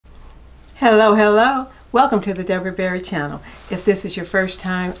Hello, hello. Welcome to the Deborah Berry channel. If this is your first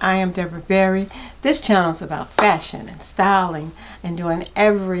time, I am Deborah Berry. This channel is about fashion and styling and doing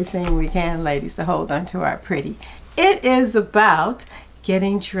everything we can, ladies, to hold on to our pretty. It is about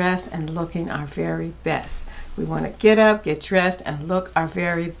getting dressed and looking our very best. We want to get up, get dressed, and look our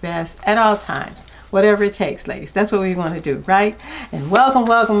very best at all times. Whatever it takes, ladies. That's what we want to do, right? And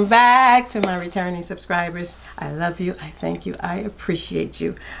welcome back to my returning subscribers. I love you. I thank you. I appreciate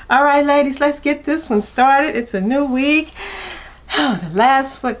you. All right, ladies, let's get this one started. It's a new week. The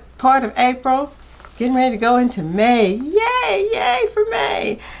last part of April. Getting ready to go into May. Yay for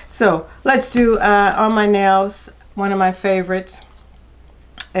May. So let's do on my nails. One of my favorites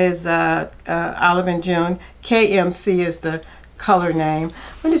is Olive and June. KMC is the color name.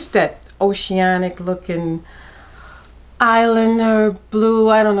 What is that? Oceanic looking islander blue.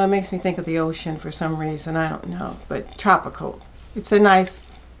 I don't know, it makes me think of the ocean for some reason. I don't know, but tropical. It's a nice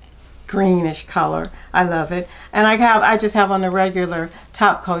greenish color. I love it. And I just have on the regular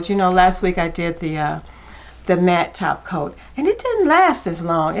top coat. You know, last week I did the matte top coat and it didn't last as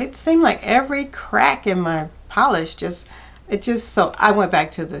long. It seemed like every crack in my polish so I went back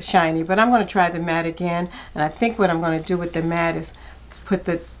to the shiny, but I'm going to try the matte again. And I think what I'm going to do with the matte is put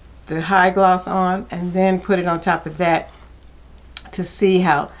the high gloss on and then put it on top of that to see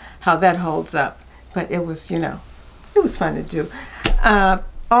how that holds up. But it was, you know, it was fun to do. On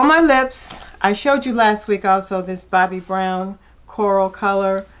my lips, I showed you last week also this Bobbi Brown coral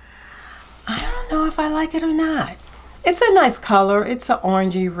color. I don't know if I like it or not. It's a nice color. It's an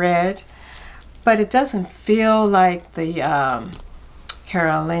orangey red, but it doesn't feel like the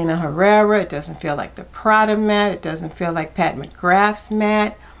Carolina Herrera. It doesn't feel like the Prada matte. It doesn't feel like Pat McGrath's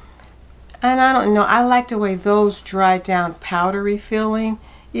matte. And I don't know, I like the way those dry down powdery feeling,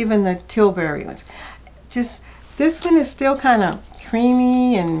 even the Tilbury ones. Just, this one is still kind of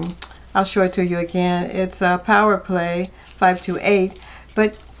creamy, and I'll show it to you again. It's a Power Play 528,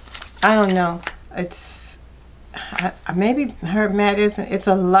 but I don't know. It's, maybe her matte isn't, it's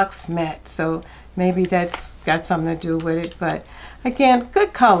a Luxe matte, so maybe that's got something to do with it. But again,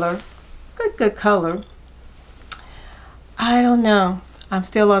 good color, good color. I don't know. I'm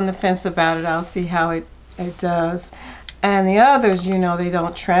still on the fence about it. I'll see how it does. And the others, you know, they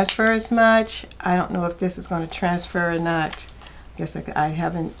don't transfer as much. I don't know if this is going to transfer or not. I guess I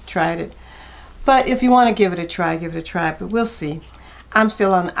haven't tried it. But if you want to give it a try, give it a try. But we'll see. I'm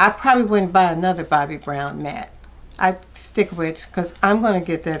still on. I probably wouldn't buy another Bobbi Brown matte. I'd stick with, because I'm going to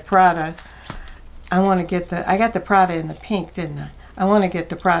get that Prada. I got the Prada in the pink, didn't I? I want to get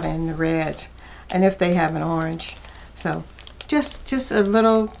the Prada in the red. And if they have an orange. So just a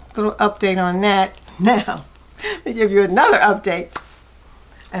little update on that. Now, let me give you another update.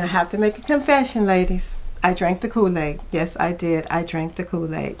 And I have to make a confession, ladies. I drank the Kool-Aid. Yes, I did. I drank the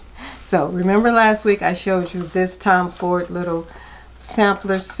Kool-Aid. So, remember last week I showed you this Tom Ford little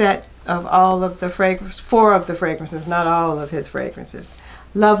sampler set of all of the fragrances, 4 of the fragrances, not all of his fragrances.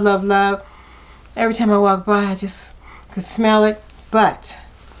 Love, love, love. Every time I walk by, I just could smell it. But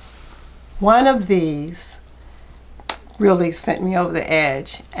one of these really sent me over the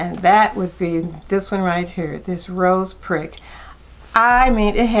edge, and that would be this one right here, this Rose Prick. I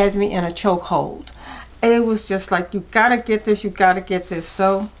mean, it had me in a chokehold. It was just like, you gotta get this, you gotta get this.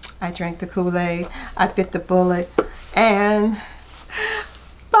 So I drank the Kool-Aid, I bit the bullet, and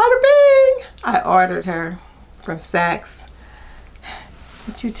bada bing, I ordered her from Saks.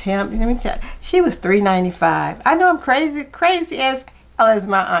 Would you tell me? Let me tell you, she was $3.95. I know I'm crazy as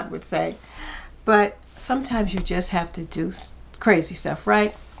my aunt would say, but sometimes you just have to do crazy stuff,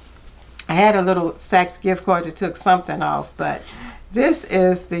 right? I had a little Saks gift card that took something off, but this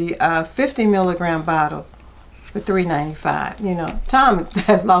is the 50 milligram bottle for $3.95. You know, Tom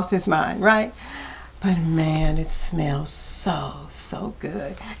has lost his mind, right? But man, it smells so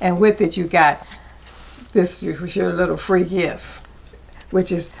good. And with it, you got this, your little free gift,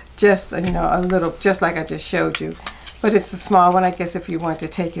 which is just, you know, a little, just like I just showed you. But it's a small one, I guess, if you want to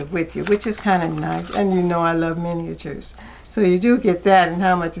take it with you, which is kind of nice. And you know I love miniatures. So you do get that, and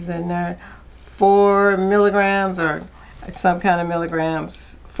how much is in there? 4 milligrams, or some kind of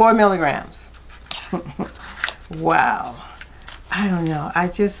milligrams. 4 milligrams. Wow. I don't know.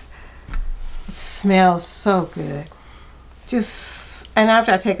 It smells so good. And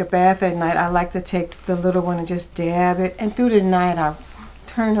after I take a bath at night, I like to take the little one and just dab it. And through the night, I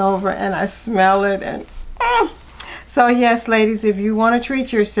turn over and I smell it, and So yes, ladies, if you want to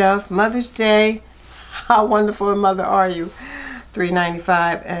treat yourself, Mother's Day, how wonderful a mother are you?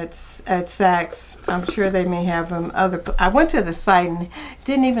 $3.95 at Saks. I'm sure they may have them I went to the site and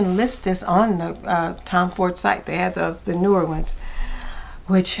didn't even list this on the Tom Ford site. They had the newer ones.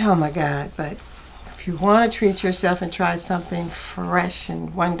 which, oh my God, but if you want to treat yourself and try something fresh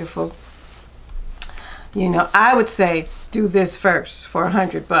and wonderful, you know, I would say do this first for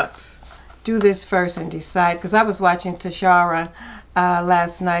 $100. Do this first and decide, because I was watching Tashara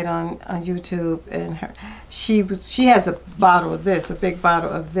last night on YouTube, and she has a bottle of this, a big bottle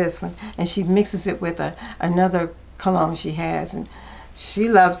of this one, and she mixes it with another cologne she has, and she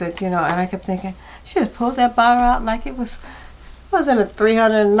loves it, you know. And I kept thinking, she just pulled that bottle out like it wasn't a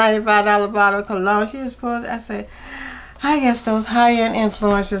 $395 bottle of cologne. She just pulled it. I said, I guess those high-end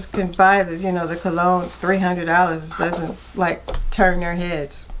influencers can buy the, you know, the cologne. $300 doesn't like turn their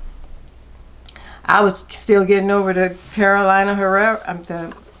heads. I was still getting over the Carolina Herrera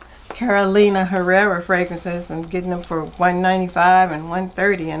fragrances and getting them for $195 and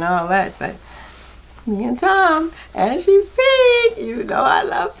 $130 and all that. But me and Tom, and she's pink. You know I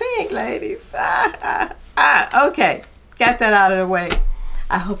love pink, ladies. Okay, got that out of the way.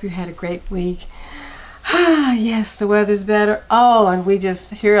 I hope you had a great week. Yes, the weather's better. Oh, and we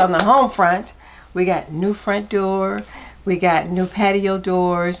just, here on the home front, we got new front door, we got new patio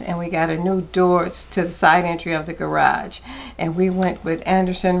doors, and we got a new door to the side entry of the garage. And we went with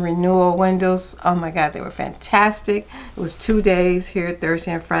Anderson Renewal windows. Oh my God, they were fantastic. It was 2 days here,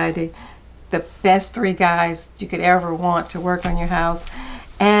 Thursday and Friday. The best 3 guys you could ever want to work on your house.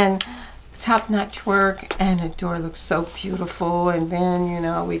 And top-notch work, and the door looks so beautiful. And then, you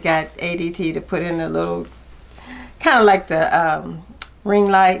know, we got ADT to put in a little, kind of like the ring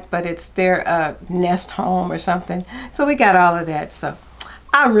light, but it's their nest home or something. So we got all of that. So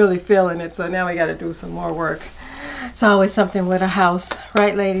I'm really feeling it. So now we got to do some more work. It's always something with a house,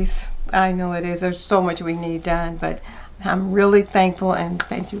 right, ladies? I know it is. There's so much we need done, but I'm really thankful, and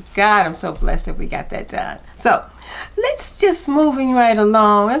thank you God, I'm so blessed that we got that done. So let's just moving right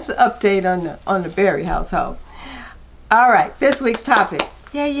along. Let's update on the Berry household. All right, this week's topic.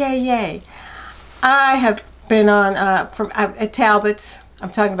 Yay. I have been on at Talbots.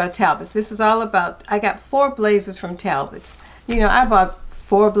 I'm talking about Talbots. This is all about, I got 4 blazers from Talbots. You know, I bought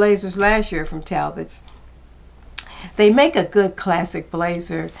 4 blazers last year from Talbots. They make a good classic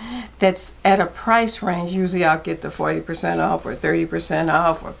blazer that's at a price range. Usually I'll get the 40% off or 30%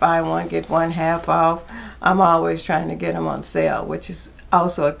 off, or buy one, get one half off. I'm always trying to get them on sale, which is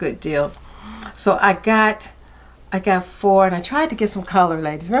also a good deal. So I got 4, and I tried to get some color,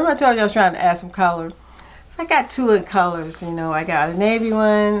 ladies. Remember I told you I was trying to add some color? So I got 2 in colors, you know. I got a navy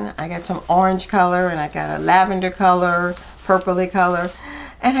one, I got some orange color, and I got a lavender color, purpley color,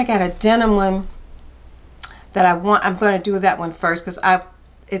 and I got a denim one that I'm going to do that one first, because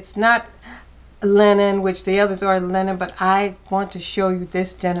it's not linen, which the others are linen, but I want to show you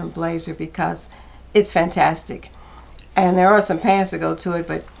this denim blazer because it's fantastic. And there are some pants to go to it,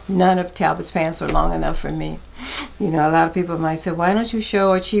 but none of Talbot's pants are long enough for me. You know, a lot of people might say, why don't you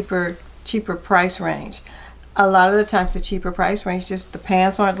show a cheaper price range? A lot of the times the cheaper price range, just the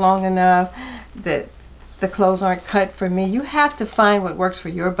pants aren't long enough, the clothes aren't cut for me. You have to find what works for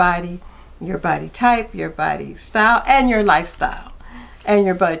your body type, your body style, and your lifestyle, and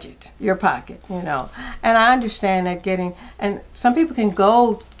your budget, your pocket, you know. And I understand that and some people can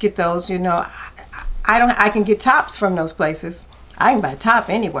go get those, you know. I can get tops from those places. I can buy a top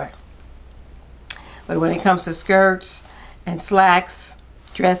anywhere. But when it comes to skirts and slacks,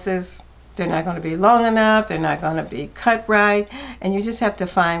 dresses, they're not going to be long enough, they're not going to be cut right, and you just have to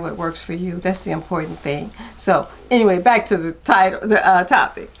find what works for you. That's the important thing. So anyway, back to the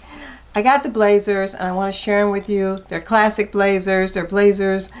topic. I got the blazers, and I want to share them with you. They're classic blazers. They're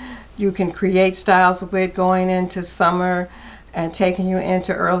blazers you can create styles with going into summer and taking you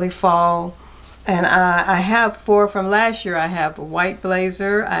into early fall. And I have 4 from last year. I have a white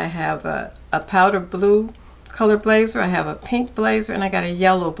blazer, I have a powder blue color blazer, I have a pink blazer, and I got a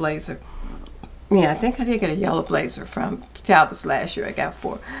yellow blazer. Yeah, I think I did get a yellow blazer from Talbots last year. I got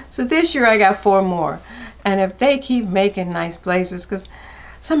 4. So this year I got 4 more. And if they keep making nice blazers, because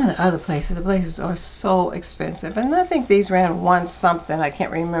some of the other places, the blazers are so expensive. And I think these ran 1 something. I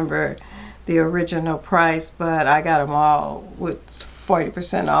can't remember the original price, but I got them all with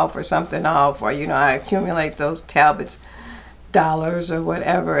 40% off or something off. Or, you know, I accumulate those Talbots dollars or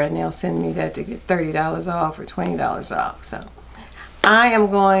whatever, and they'll send me that to get $30 off or $20 off. So I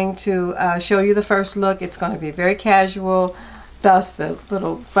am going to show you the first look. It's going to be very casual, thus the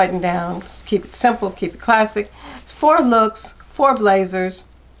little button down. Just keep it simple, keep it classic. It's 4 looks, 4 blazers.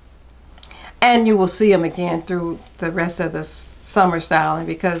 And you will see them again through the rest of the summer styling,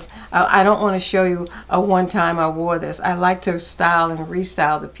 because I don't want to show you a one time I wore this. I like to style and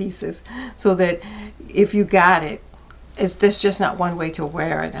restyle the pieces so that if you got it there's just not one way to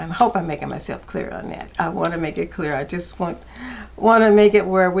wear it. I hope I'm making myself clear on that. I want to make it clear. I just want to make it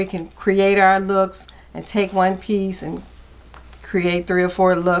where we can create our looks and take one piece and create 3 or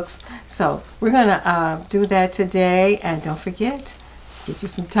 4 looks. So we're gonna do that today, and don't forget, get you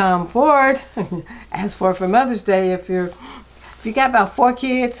some Tom Ford. Ask for it for Mother's Day. If you got about 4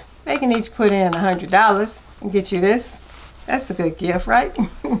 kids, they can each put in $100 and get you this. That's a good gift, right?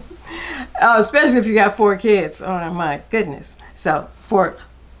 Especially if you got 4 kids. Oh my goodness. So for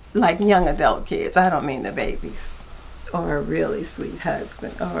like young adult kids, I don't mean the babies, or a really sweet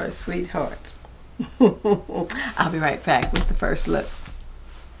husband or a sweetheart. I'll be right back with the first look.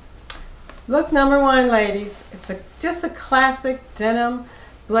 Look number 1, ladies. It's just a classic denim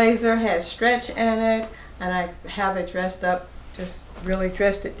blazer. Has stretch in it, and I have it dressed up, just really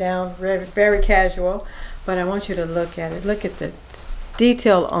dressed it down, very, very casual. But I want you to look at it. Look at the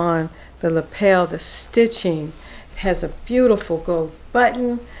detail on the lapel, the stitching. It has a beautiful gold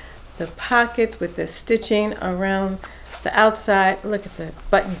button, the pockets with the stitching around the outside. Look at the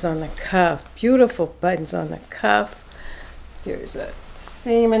buttons on the cuff. Beautiful buttons on the cuff. There's a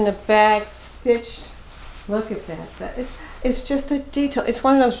seam in the back stitched. Look at that. It's just a detail. It's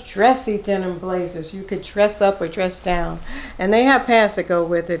one of those dressy denim blazers. You could dress up or dress down. And they have pants that go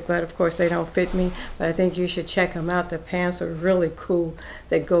with it, but of course they don't fit me. But I think you should check them out. The pants are really cool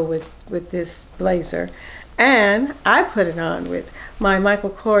that go with this blazer. And I put it on with my Michael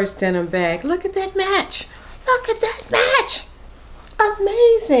Kors denim bag. Look at that match. Look at that match.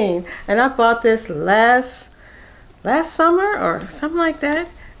 Amazing. And I bought this last summer or something like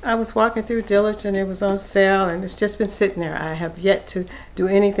that. I was walking through Dillard's and it was on sale, and it's just been sitting there. I have yet to do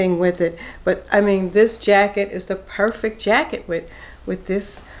anything with it. But I mean, this jacket is the perfect jacket with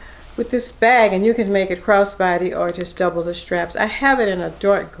this bag, and you can make it crossbody or just double the straps. I have it in a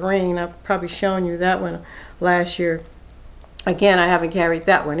dark green. I've probably shown you that one last year. Again, I haven't carried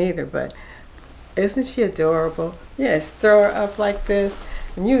that one either, but isn't she adorable? Yes, throw her up like this,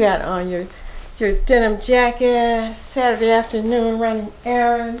 and you got on your denim jacket, Saturday afternoon running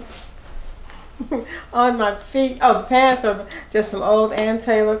errands. On my feet, oh, the pants are just some old Ann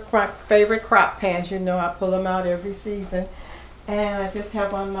Taylor favorite crop pants. You know I pull them out every season. And I just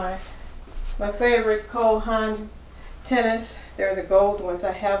have on my favorite Cole Haan tennis. They're the gold ones.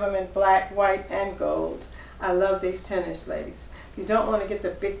 I have them in black, white, and gold. I love these tennis, ladies. If you don't want to get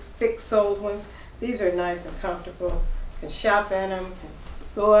the big, thick-soled ones, these are nice and comfortable. You can shop in them,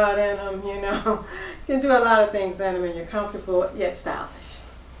 go out in them, you know. You can do a lot of things in them, and you're comfortable yet stylish.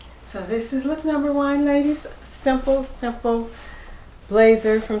 So this is look number 1, ladies. Simple, simple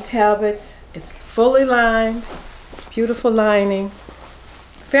blazer from Talbots. It's fully lined, beautiful lining,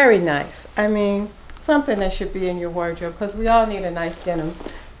 very nice. I mean, something that should be in your wardrobe, because we all need a nice denim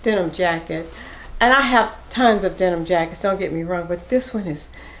jacket. And I have tons of denim jackets, don't get me wrong, but this one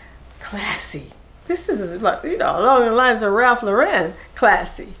is classy. This is, you know, along the lines of Ralph Lauren,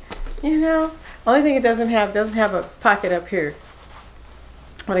 classy. You know, only thing it doesn't have a pocket up here.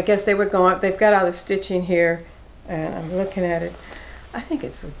 But I guess they've got all the stitching here, and I'm looking at it. I think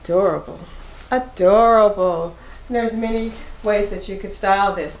it's adorable. Adorable. And there's many ways that you could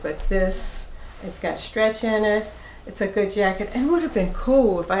style this, but this, it's got stretch in it. It's a good jacket, and it would have been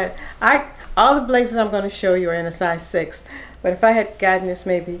cool if I had, all the blazers I'm going to show you are in a size 6, but if I had gotten this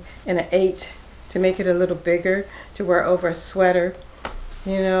maybe in an 8 to make it a little bigger to wear over a sweater,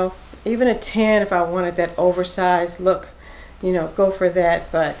 you know, even a 10 if I wanted that oversized look, you know, go for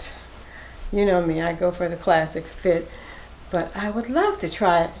that. But you know me, I go for the classic fit. But I would love to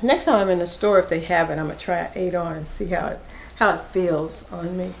try it. Next time I'm in the store, if they have it, I'm going to try an 8 on and see how it feels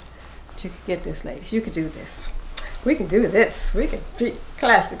on me. But you could get this, ladies. You could do this. We can do this. We can be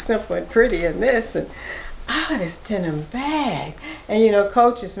classic, simple, and pretty in this. And oh, this denim bag. And you know,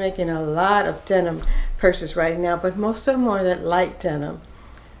 Coach is making a lot of denim purses right now, but most of them are that light denim,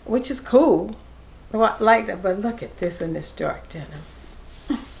 which is cool. I like that, but look at this in this dark denim.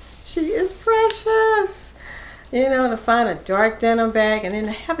 She is precious. You know, to find a dark denim bag and then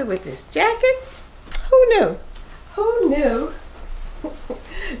to have it with this jacket. Who knew? Who knew?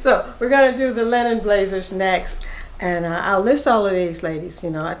 So we're going to do the linen blazers next. And I'll list all of these, ladies.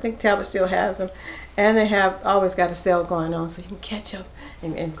 You know, I think Talbot still has them. And they have always got a sale going on, so you can catch up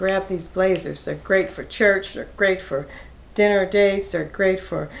and grab these blazers. They're great for church. They're great for dinner dates. They're great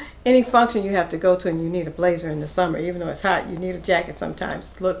for any function you have to go to and you need a blazer in the summer. Even though it's hot, you need a jacket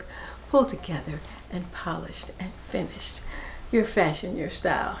sometimes to look pulled together and polished and finished. Your fashion, your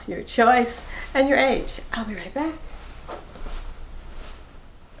style, your choice, and your age. I'll be right back.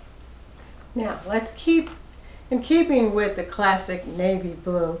 Now, let's keep in keeping with the classic navy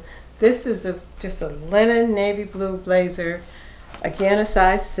blue. This is just a linen navy blue blazer. Again, a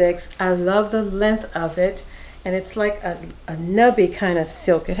size 6. I love the length of it. And it's like a nubby kind of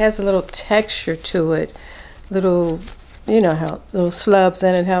silk. It has a little texture to it. Little, you know how, little slubs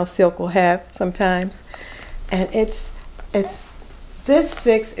in it, how silk will have sometimes. And this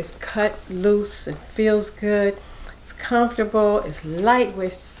 6 is cut loose and feels good. It's comfortable. It's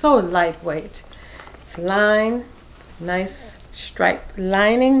lightweight, so lightweight. It's lined, nice striped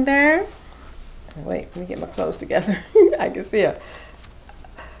lining there. Wait, let me get my clothes together. I can see a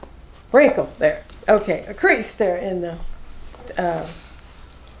wrinkle there. Okay, a crease there in the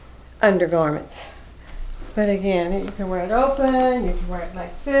undergarments. But again, you can wear it open, you can wear it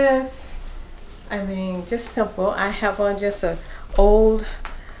like this. I mean, just simple. I have on just a old,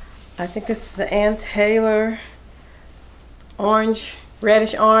 I think this is an Ann Taylor orange,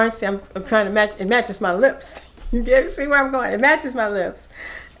 reddish orange. See, I'm trying to match, it matches my lips. You can see where I'm going. It matches my lips.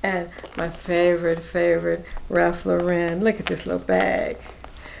 And my favorite Ralph Lauren. Look at this little bag.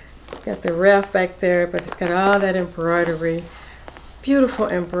 It's got the Ralph back there, but it's got all that embroidery. Beautiful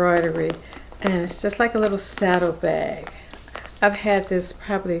embroidery. And it's just like a little saddle bag. I've had this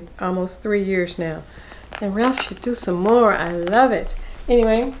probably almost 3 years now. And Ralph should do some more. I love it.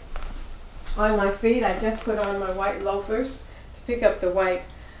 Anyway, on my feet, I just put on my white loafers to pick up the white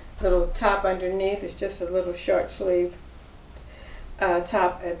little top underneath. It's just a little short sleeve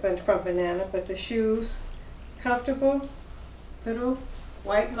top from Banana. But the shoes, comfortable, little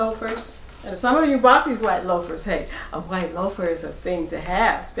white loafers. And some of you bought these white loafers. Hey, a white loafer is a thing to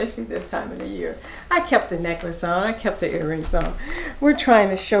have, especially this time of the year. I kept the necklace on. I kept the earrings on. We're trying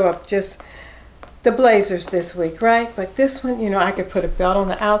to show up just the blazers this week, right? But this one, you know, I could put a belt on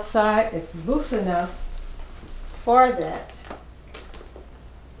the outside. It's loose enough for that.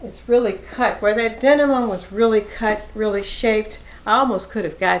 It's really cut. Where that denim one was really cut, really shaped, I almost could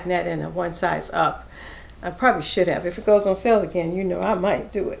have gotten that in a one size up. I probably should have. If it goes on sale again, you know, I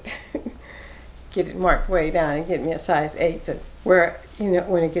might do it. Get it marked way down and get me a size 8 to wear, you know,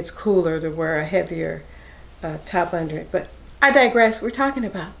 when it gets cooler, to wear a heavier top under it. But I digress. We're talking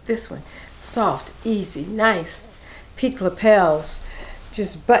about this one. Soft, easy, nice, peak lapels,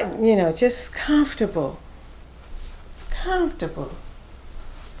 just button, you know, just comfortable. Comfortable.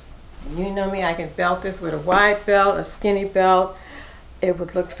 You know me, I can belt this with a wide belt, a skinny belt. It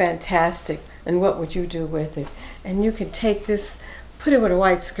would look fantastic. And what would you do with it? And you can take this, put it with a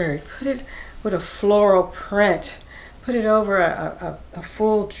white skirt, put it with a floral print, put it over a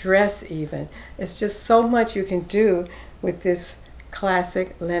full dress even. It's just so much you can do with this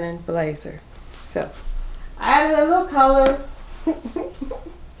classic linen blazer. So I added a little color.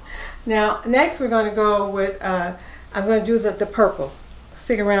 Now next we're going to go with, I'm going to do the purple.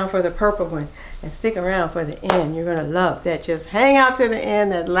 Stick around for the purple one and stick around for the end. You're going to love that. Just hang out to the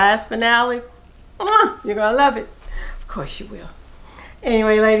end, that last finale. You're going to love it. Of course you will.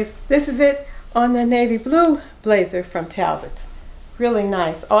 Anyway, ladies, this is it on the navy blue blazer from Talbots. Really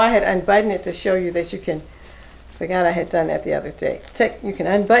nice. Oh, I had unbuttoned it to show you that you can, forgot I had done that the other day. You can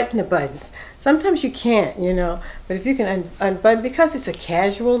unbutton the buttons. Sometimes you can't, you know, but if you can unbutton, because it's a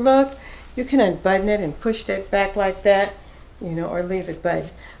casual look, you can unbutton it and push that back like that, you know, or leave it.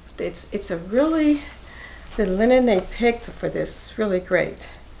 But it's a really, the linen they picked for this is really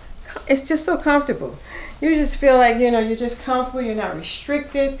great. It's just so comfortable. You just feel like, you know, you're just comfortable. You're not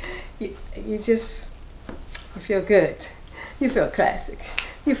restricted. You feel good. You feel classic.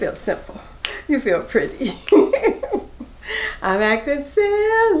 You feel simple. You feel pretty. I'm acting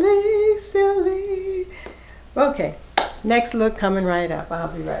silly. Okay, next look coming right up. I'll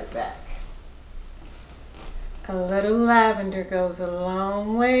be right back. A little lavender goes a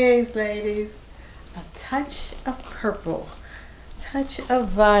long ways, ladies. A touch of purple, touch of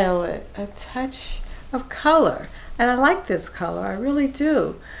violet, a touch of color. And I like this color, I really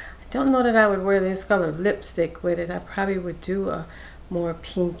do. I don't know that I would wear this color lipstick with it. I probably would do a more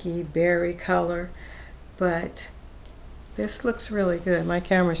pinky berry color, but this looks really good. My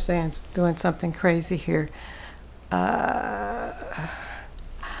camera stand's doing something crazy here.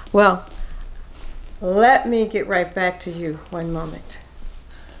 Well, let me get right back to you one moment.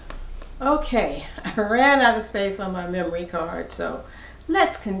 Okay, I ran out of space on my memory card, so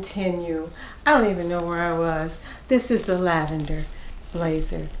let's continue. I don't even know where I was. This is the lavender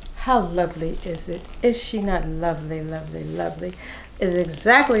blazer. How lovely is it? Is she not lovely, lovely, lovely? It's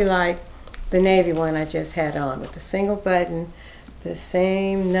exactly like the navy one I just had on with the single button, the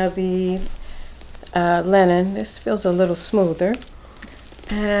same nubby linen. This feels a little smoother.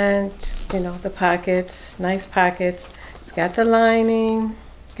 And just, you know, the pockets, nice pockets. It's got the lining,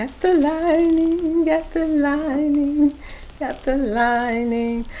 got the lining, got the lining. got the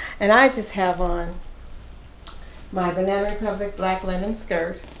lining. And I just have on my Banana Republic black linen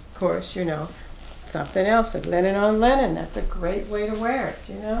skirt. Of course, you know, something else, linen on linen. That's a great way to wear it,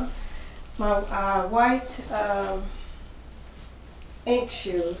 you know. My white ink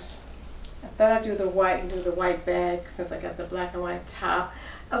shoes. I thought I'd do the white and do the white bag since I got the black and white top.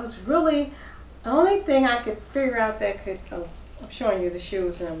 I was really, the only thing I could figure out that could, oh, I'm showing you the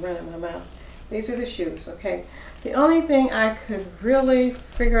shoes and I'm running my mouth. These are the shoes, okay? The only thing I could really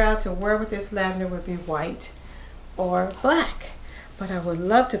figure out to wear with this lavender would be white or black. But I would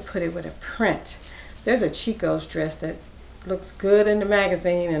love to put it with a print. There's a Chico's dress that looks good in the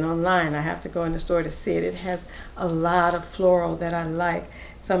magazine and online. I have to go in the store to see it. It has a lot of floral that I like.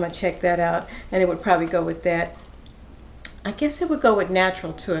 So I'm gonna check that out. And it would probably go with that. I guess it would go with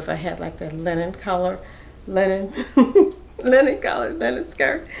natural too if I had like the linen color, linen, linen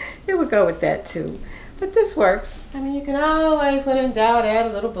skirt. It would go with that too. But this works. I mean, you can always, when in doubt, add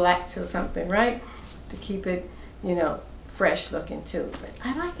a little black to something, right? To keep it, you know, fresh looking too. But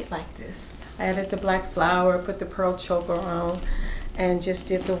I like it like this. I added the black flower, put the pearl choker on, and just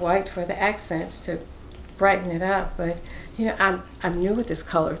did the white for the accents to brighten it up. But you know, I'm new with this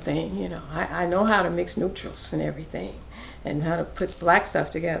color thing. You know, I know how to mix neutrals and everything, and how to put black stuff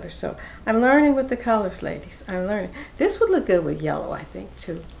together. So I'm learning with the colors, ladies. I'm learning. This would look good with yellow, I think,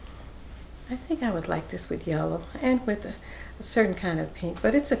 too. I think I would like this with yellow and with a certain kind of pink.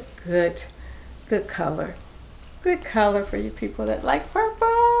 But it's a good color. Good color for you people that like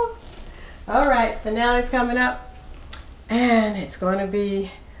purple. All right, finale's coming up. And it's going to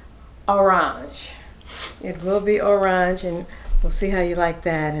be orange. It will be orange, and we'll see how you like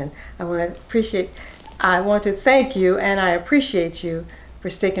that. And I want to thank you, and I appreciate you for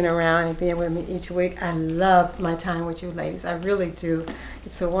sticking around and being with me each week. I love my time with you ladies. I really do.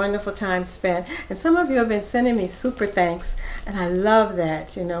 It's a wonderful time spent. And some of you have been sending me super thanks, and I love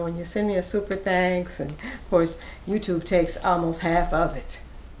that. You know, when you send me a super thanks, and of course, YouTube takes almost half of it.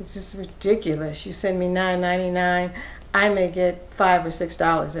 It's just ridiculous. You send me $9.99, I may get $5 or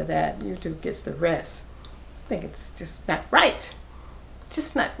 $6 of that. YouTube gets the rest. I think it's just not right. It's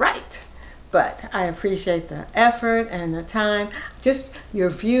just not right. But I appreciate the effort and the time. Just your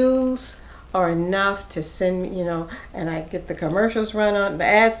views are enough to send me, you know, and I get the commercials run on, the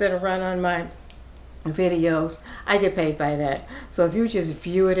ads that are run on my videos. I get paid by that. So if you just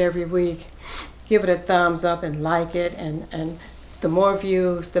view it every week, give it a thumbs up and like it, and the more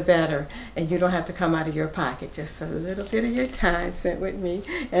views, the better. And you don't have to come out of your pocket. Just a little bit of your time spent with me.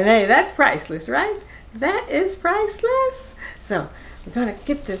 And hey, that's priceless, right? That is priceless. So we're going to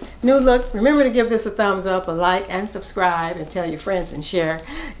get the new look. Remember to give this a thumbs up, a like, and subscribe, and tell your friends and share,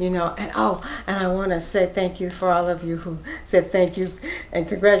 you know. And oh, and I want to say thank you for all of you who said thank you and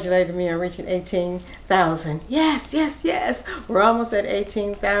congratulated me on reaching 18,000. Yes, yes, yes. We're almost at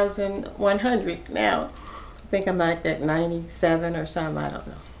 18,100 now. I think I'm like at 97 or something. I don't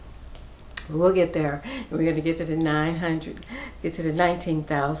know. We'll get there, and we're going to get to the 900, get to the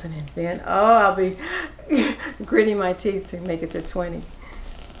 19,000, and then, oh, I'll be gritting my teeth to make it to 20.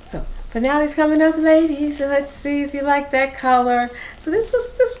 So, finale's coming up, ladies, and let's see if you like that color. So this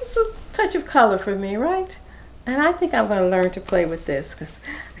was a touch of color for me, right? And I think I'm going to learn to play with this, because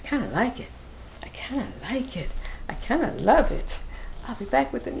I kind of like it. I kind of like it. I kind of love it. I'll be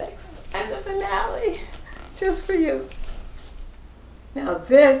back with the next and the finale, just for you. Now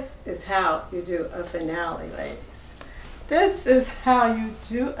this is how you do a finale, ladies. This is how you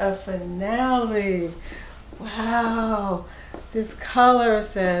do a finale. Wow. This color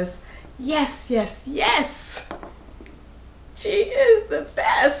says, yes, yes, yes. She is the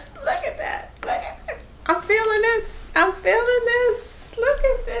best. Look at that. Look at that. I'm feeling this. I'm feeling this. Look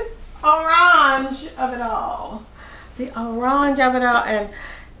at this orange of it all. The orange of it all. And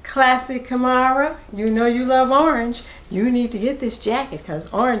classy Kamara, you know you love orange. You need to get this jacket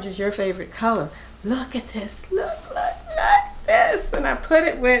because orange is your favorite color. Look at this. Look at this. And I put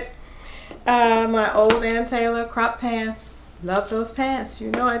it with my old Ann Taylor crop pants. Love those pants.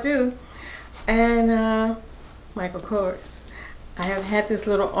 You know I do. And Michael Kors. I have had this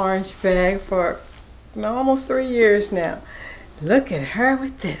little orange bag for almost 3 years now. Look at her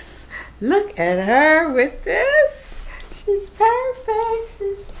with this. Look at her with this. She's perfect.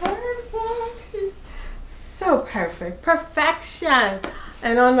 She's perfect. She's so perfect. Perfection.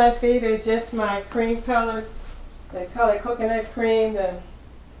 And on my feet are just my cream color. They call it coconut cream. The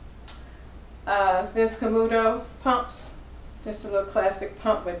Vince Camuto pumps. Just a little classic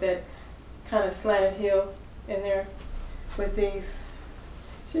pump with that kind of slanted heel in there with these.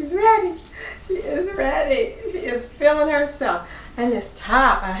 She's ready. She is ready. She is feeling herself. And this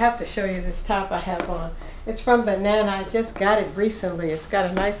top, I have to show you this top I have on. It's from Banana. I just got it recently. It's got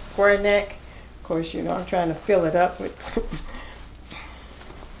a nice square neck. Of course, you know, I'm trying to fill it up with.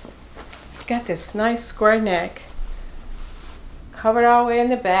 It's got this nice square neck. Covered all the way in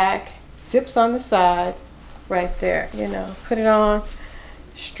the back. Zips on the side. Right there, you know. Put it on.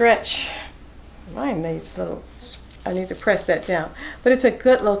 Stretch. Mine needs a little. I need to press that down. But it's a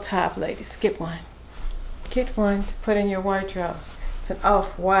good little top, ladies. Get one. Get one to put in your wardrobe. It's an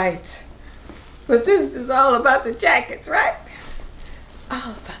off-white. But this is all about the jackets, right?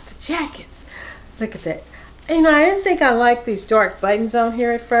 All about the jackets. Look at that. You know, I didn't think I liked these dark buttons on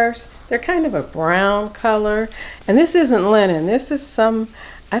here at first. They're kind of a brown color. And this isn't linen. This is some,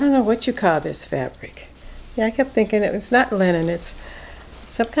 I don't know what you call this fabric. Yeah, I kept thinking it was not linen. It's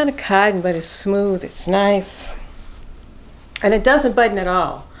some kind of cotton, but it's smooth. It's nice. And it doesn't button at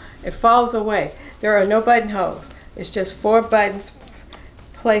all. It falls away. There are no buttonholes. It's just 4 buttons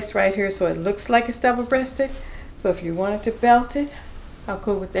placed right here so it looks like it's double-breasted. So if you wanted to belt it, how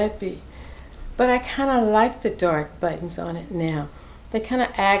cool would that be? But I kind of like the dark buttons on it now. They kind of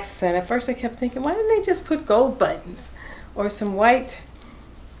accent. At first I kept thinking, why didn't they just put gold buttons or some white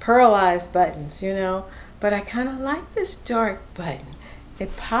pearlized buttons, you know? But I kind of like this dark button.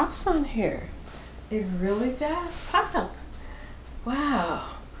 It pops on here. It really does pop. Wow.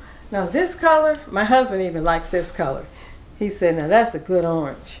 Now this color, my husband even likes this color. He said, now that's a good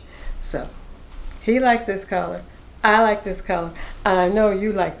orange. So he likes this color. I like this color. And I know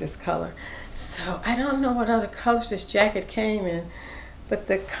you like this color. So I don't know what other colors this jacket came in. But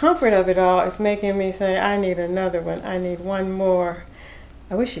the comfort of it all is making me say, I need another one. I need one more.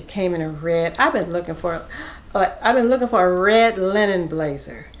 I wish it came in a red. I've been looking for a red linen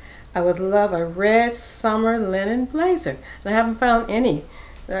blazer. I would love a red summer linen blazer. And I haven't found any.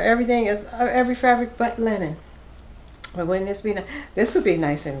 Everything is, every fabric but linen. But wouldn't this be nice? This would be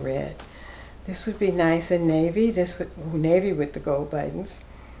nice in red. This would be nice in navy. This would, navy with the gold buttons.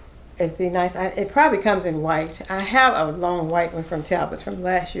 It'd be nice. It probably comes in white. I have a long white one from Talbots from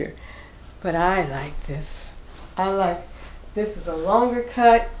last year. But I like this. This is a longer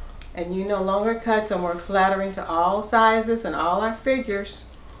cut. And you know longer cuts are more flattering to all sizes and all our figures.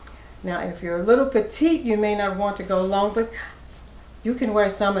 Now if you're a little petite, you may not want to go long, but you can wear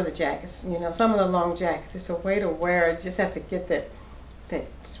some of the jackets, you know, some of the long jackets. It's a way to wear it. You just have to get that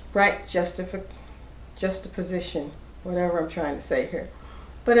right juxtaposition, whatever I'm trying to say here.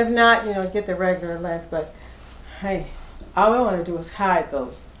 But if not, you know, get the regular length. But hey, all I want to do is hide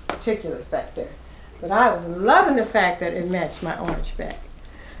those particulars back there. But I was loving the fact that it matched my orange back.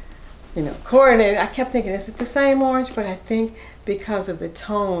 You know, coordinated. I kept thinking, is it the same orange? But I think because of the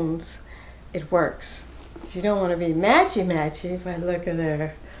tones, it works. You don't want to be matchy-matchy, but look at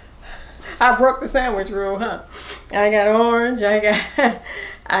there. I broke the sandwich rule, huh? I got orange,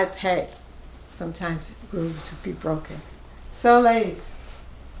 hey, sometimes rules are to be broken. So ladies,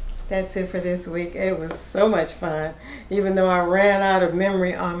 that's it for this week. It was so much fun. Even though I ran out of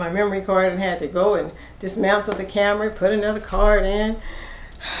memory on my memory card and had to go and dismantle the camera, put another card in,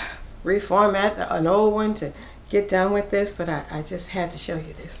 reformat an old one to get done with this, but I just had to show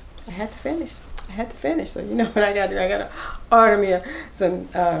you this. I had to finish. So you know what I got to do. I got to order me some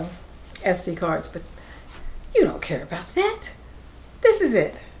SD cards, but you don't care about that. This is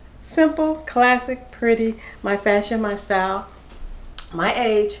it. Simple, classic, pretty, my fashion, my style, my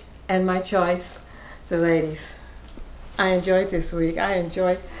age, and my choice. So ladies, I enjoyed this week. I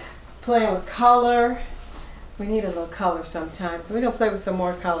enjoyed playing with color. We need a little color sometimes. We're going to play with some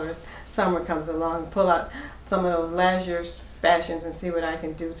more colors. Summer comes along, pull out some of those last year's fashions and see what I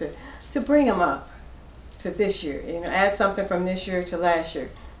can do to bring them up to this year. You know, add something from this year to last year.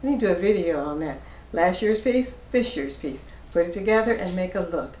 We need to do a video on that. Last year's piece, this year's piece. Put it together and make a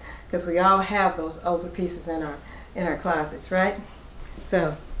look. Because we all have those older pieces in our closets, right?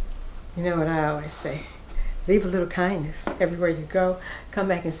 So, you know what I always say. Leave a little kindness everywhere you go. Come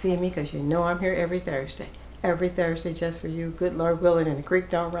back and see me because you know I'm here every Thursday. Every Thursday just for you. Good Lord willing and the creek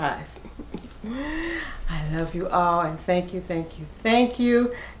don't rise. I love you all and thank you, thank you, thank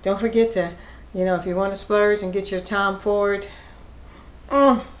you. Don't forget to, you know, if you want to splurge and get your Tom Ford,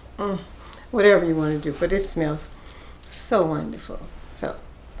 whatever you want to do, but it smells so wonderful. So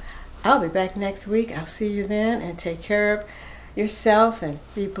I'll be back next week. I'll see you then and take care of yourself and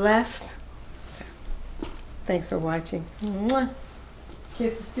be blessed. So, thanks for watching. Mwah.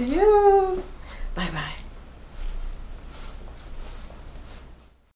 Kisses to you. Bye-bye.